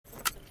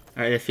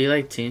Alright, if you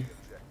like team.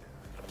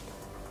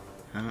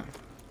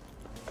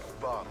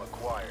 Bomb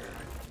acquired.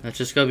 Let's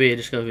just go B,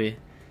 just go B.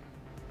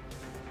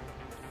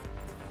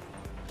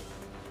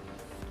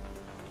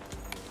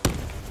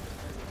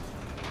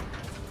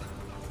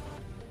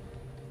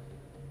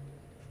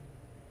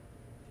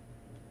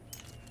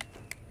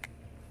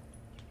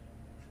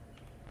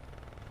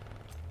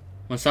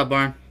 What's up,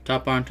 barn?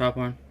 Top barn, top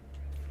barn.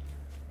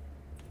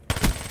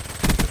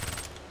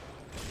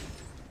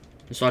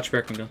 Just watch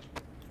Berkman go.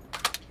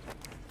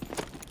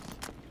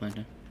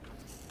 Planting.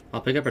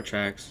 I'll pick up her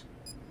tracks.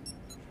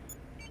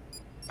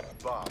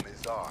 Bomb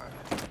is armed.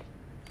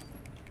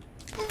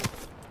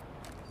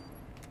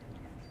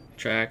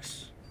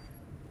 Tracks.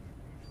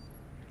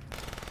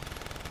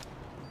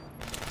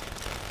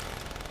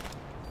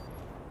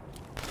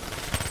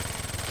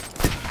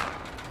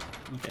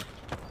 Okay.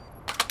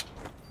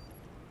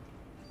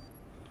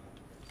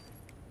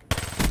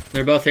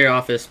 They're both here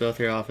office, both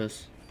here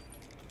office.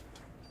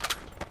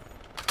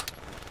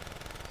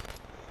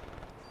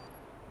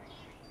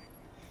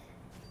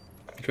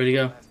 Where'd he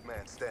go? Last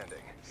man standing.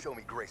 Show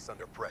me grace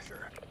under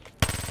pressure.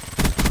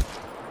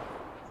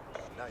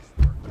 Nice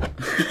work.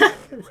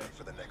 Get ready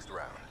for the next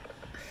round.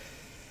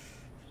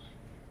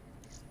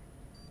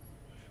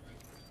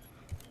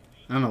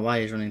 I don't know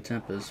why he's running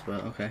Tempest,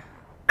 but okay.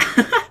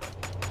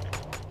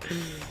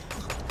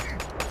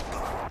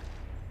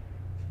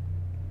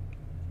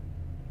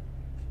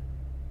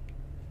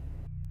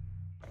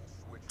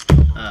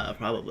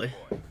 Probably.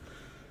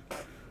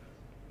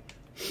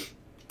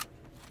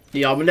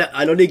 Yeah,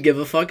 I don't even give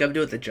a fuck. I'm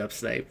doing the jump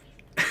snipe.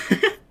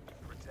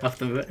 Off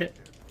the minute.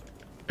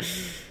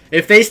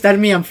 If they stun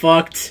me, I'm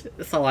fucked.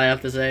 That's all I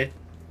have to say.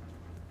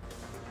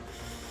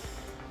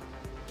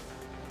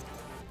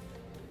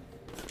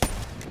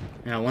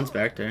 Yeah, one's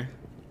back there.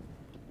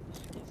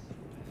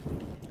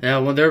 Yeah,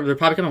 well, they're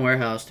probably coming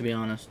warehouse, to be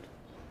honest.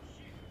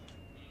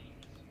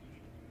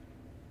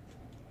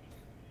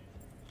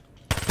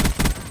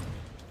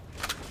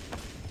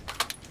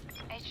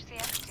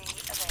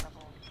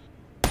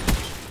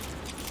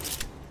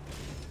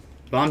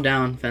 Bomb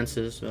down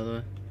fences, by the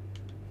way.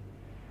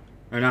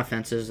 Or not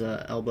fences,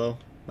 elbow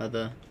by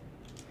the.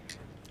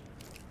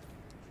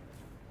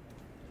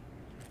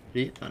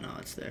 Oh no,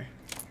 it's there.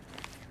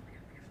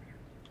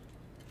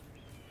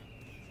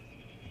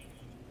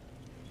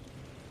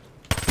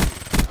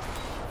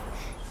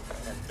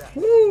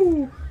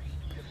 Woo!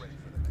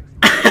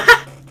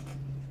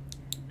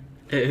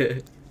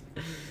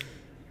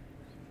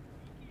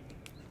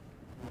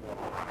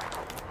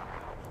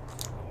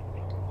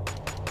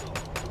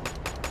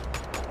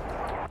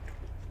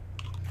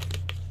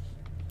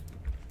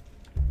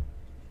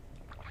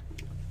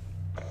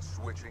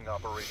 Switching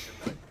operation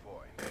knife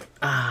point.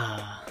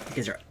 Ah, you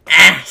guys are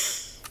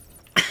ass.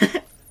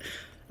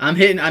 I'm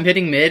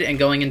hitting mid and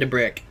going into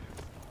brick.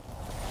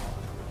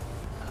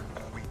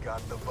 We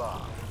got the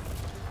bomb.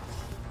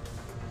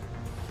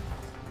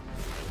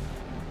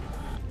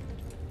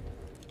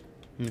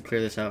 I'm gonna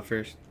clear this out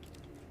first.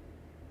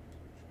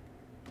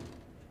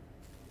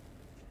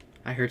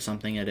 I heard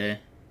something at A.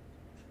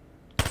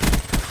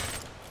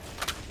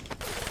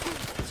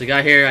 There's a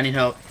guy here, I need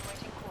help.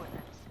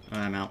 Oh,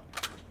 I'm out.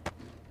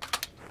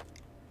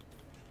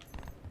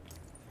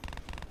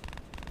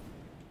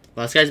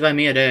 Last guy's by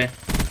me at A.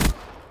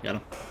 Got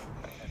him.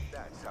 And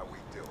that's how we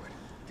do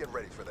it. Get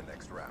ready for the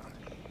next round.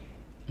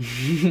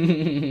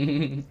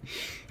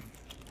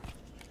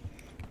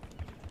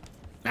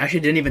 I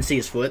actually didn't even see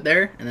his foot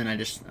there, and then I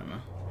don't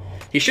know.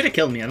 He should have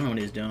killed me, I don't know what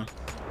he was doing.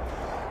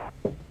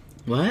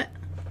 What?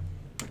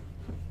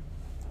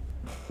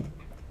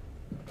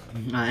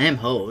 I am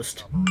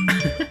host.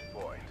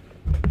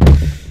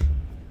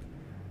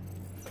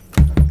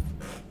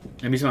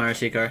 Let me use my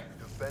RC car.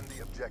 Defend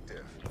the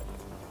objective.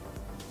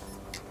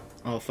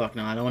 Oh fuck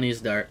no, I don't want to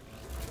use dart.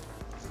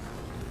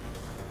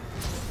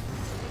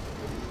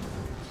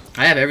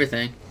 I have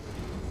everything.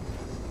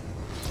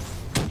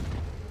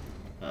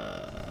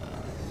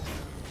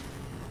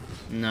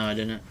 No, I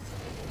didn't.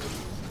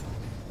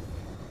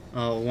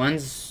 Oh,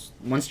 one's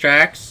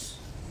tracks.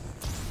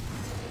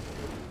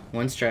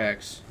 One's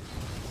tracks.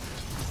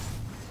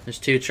 There's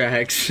two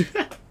tracks.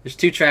 There's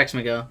two tracks,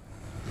 Miguel.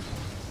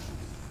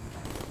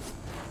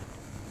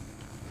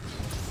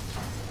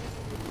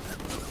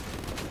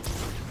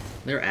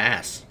 They're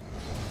ass.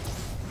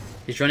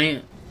 He's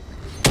running.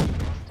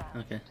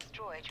 Okay.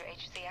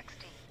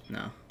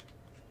 No.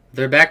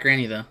 They're back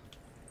granny though.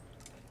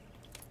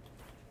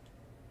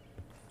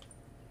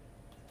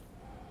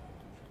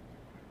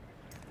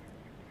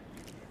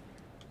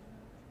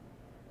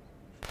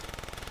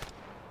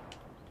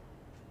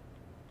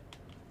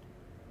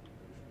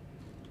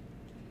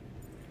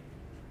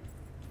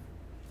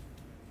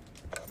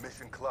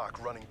 Mission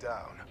clock running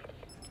down.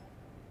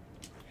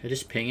 I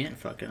just ping it?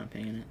 Fuck it, I'm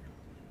pinging it.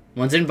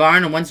 One's in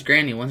barn and one's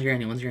granny. One's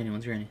granny, one's granny,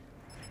 one's granny.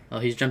 Oh,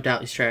 he's jumped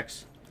out. He's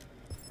tracks.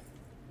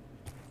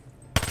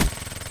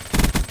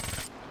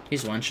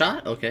 He's one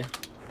shot? Okay.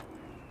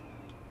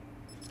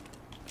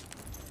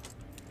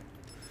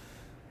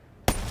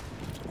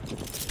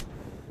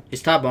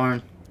 He's top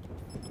barn.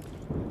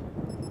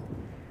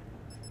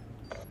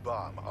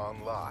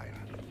 online.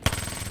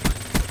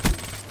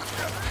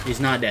 He's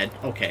not dead.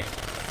 Okay.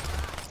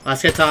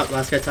 Last guy top.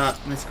 Last guy top.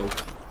 Let's go.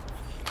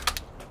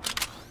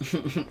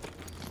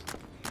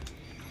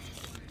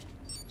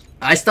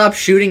 I stopped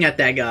shooting at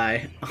that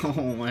guy.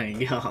 Oh my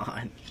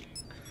god.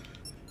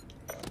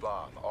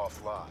 Bomb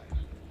offline.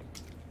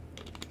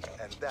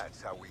 And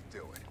that's how we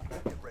do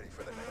it. Get ready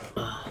for the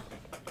next.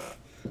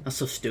 That's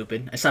so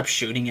stupid. I stopped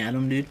shooting at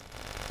him, dude.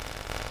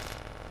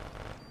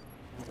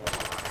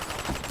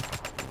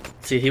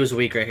 See, he was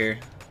weak right here.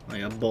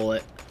 Like a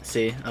bullet.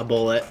 See, a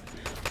bullet.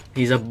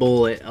 He's a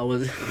bullet.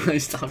 I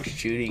stopped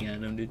shooting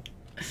at him, dude.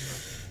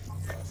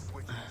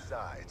 Switching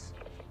sides.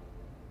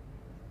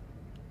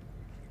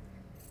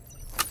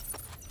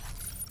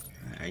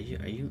 Are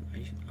you?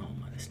 Oh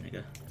my, this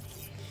nigga.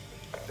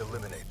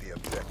 Eliminate the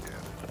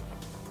objective.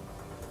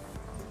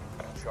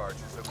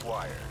 Charges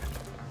acquired.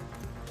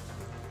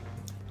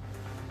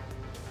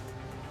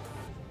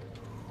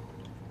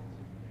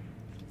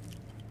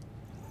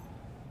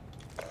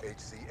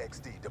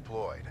 HCXD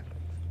deployed.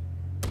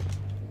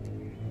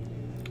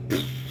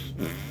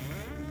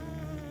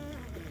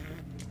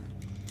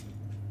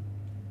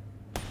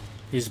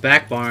 He's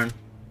back barn.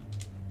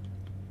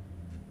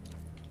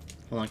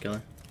 Hold on,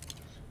 killer.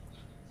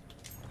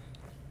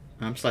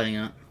 I'm sliding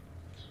out.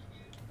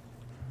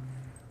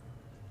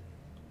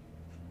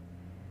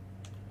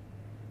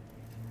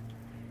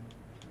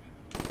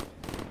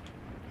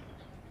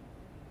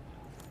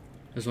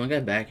 There's one guy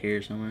back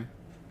here somewhere.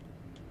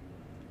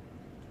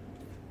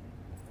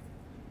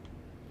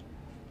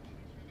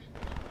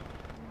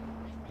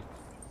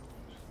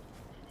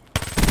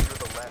 You're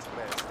the last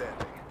man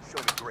standing. Show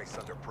me grace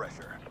under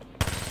pressure.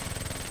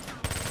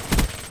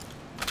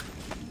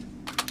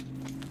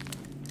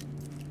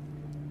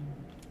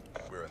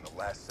 We're in the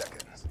last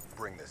seconds.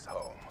 Bring this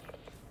home.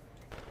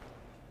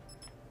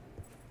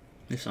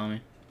 They saw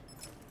me.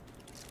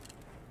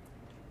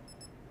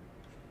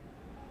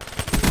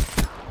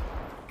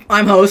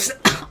 I'm host.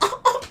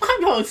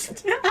 I'm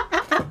host.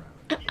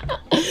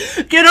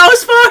 Get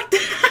host fucked.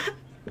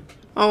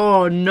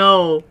 Oh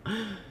no.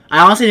 I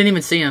honestly didn't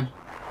even see him.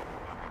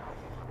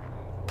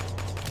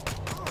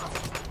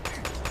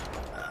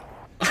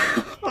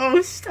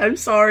 Host, I'm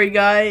sorry,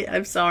 guy.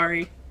 I'm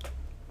sorry.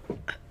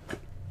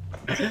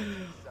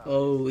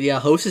 Oh yeah,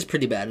 host is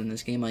pretty bad in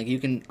this game. Like you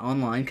can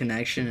online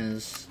connection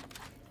is.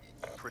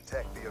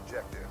 Protect the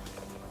objective.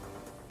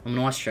 I'm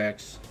gonna watch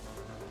tracks.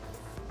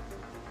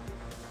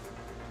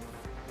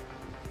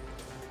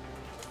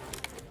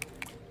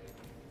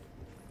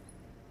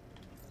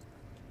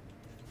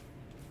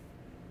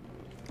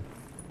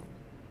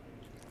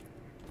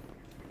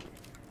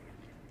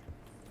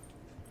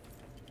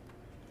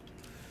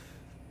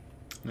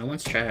 No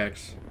one's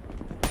tracks.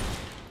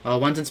 Oh,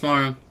 one's in small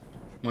room.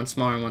 One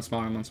smaller, one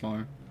smaller, one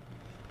smaller.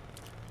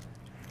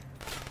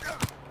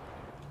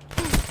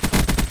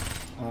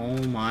 Oh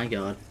my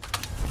god.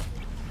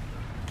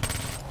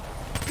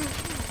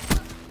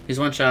 He's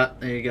one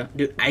shot. There you go.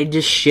 Dude, I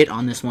just shit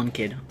on this one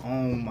kid.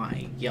 Oh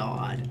my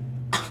god.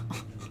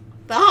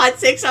 The hot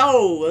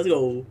 6-0. Let's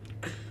go.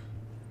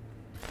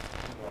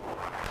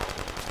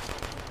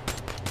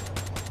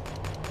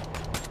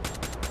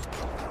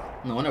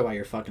 No wonder why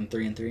you're fucking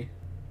 3-3.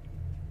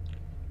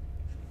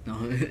 No,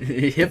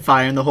 hip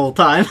firing the whole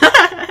time.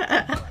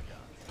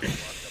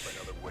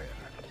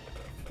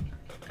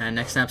 And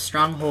next snap,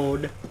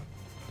 stronghold.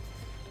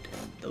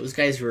 Those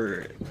guys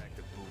were,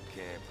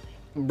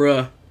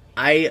 bruh.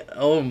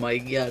 Oh my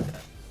god.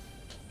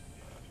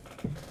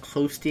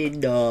 Hosted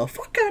the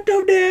fuck out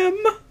of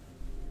them.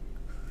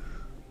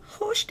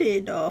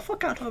 Hosted the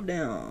fuck out of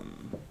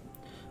them.